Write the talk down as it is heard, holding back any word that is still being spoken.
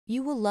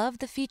You will love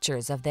the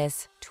features of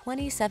this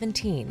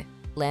 2017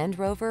 Land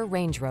Rover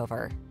Range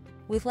Rover.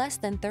 With less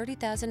than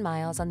 30,000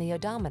 miles on the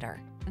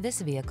odometer, this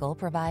vehicle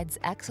provides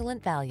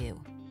excellent value.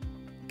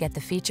 Get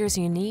the features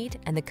you need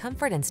and the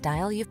comfort and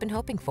style you've been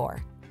hoping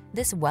for.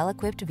 This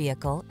well-equipped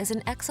vehicle is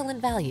an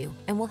excellent value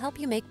and will help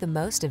you make the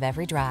most of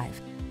every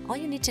drive. All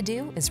you need to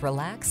do is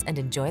relax and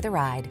enjoy the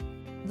ride.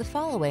 The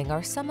following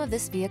are some of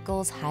this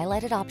vehicle's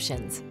highlighted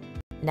options: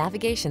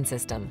 navigation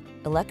system,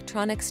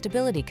 electronic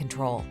stability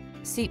control,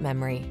 seat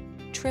memory,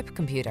 trip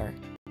computer,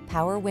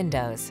 power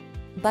windows,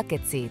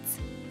 bucket seats,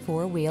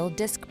 four-wheel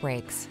disc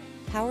brakes,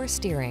 power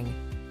steering.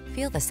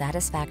 Feel the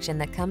satisfaction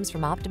that comes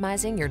from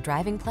optimizing your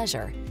driving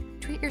pleasure.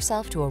 Treat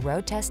yourself to a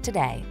road test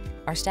today.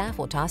 Our staff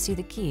will toss you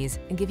the keys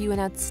and give you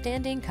an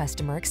outstanding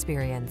customer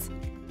experience.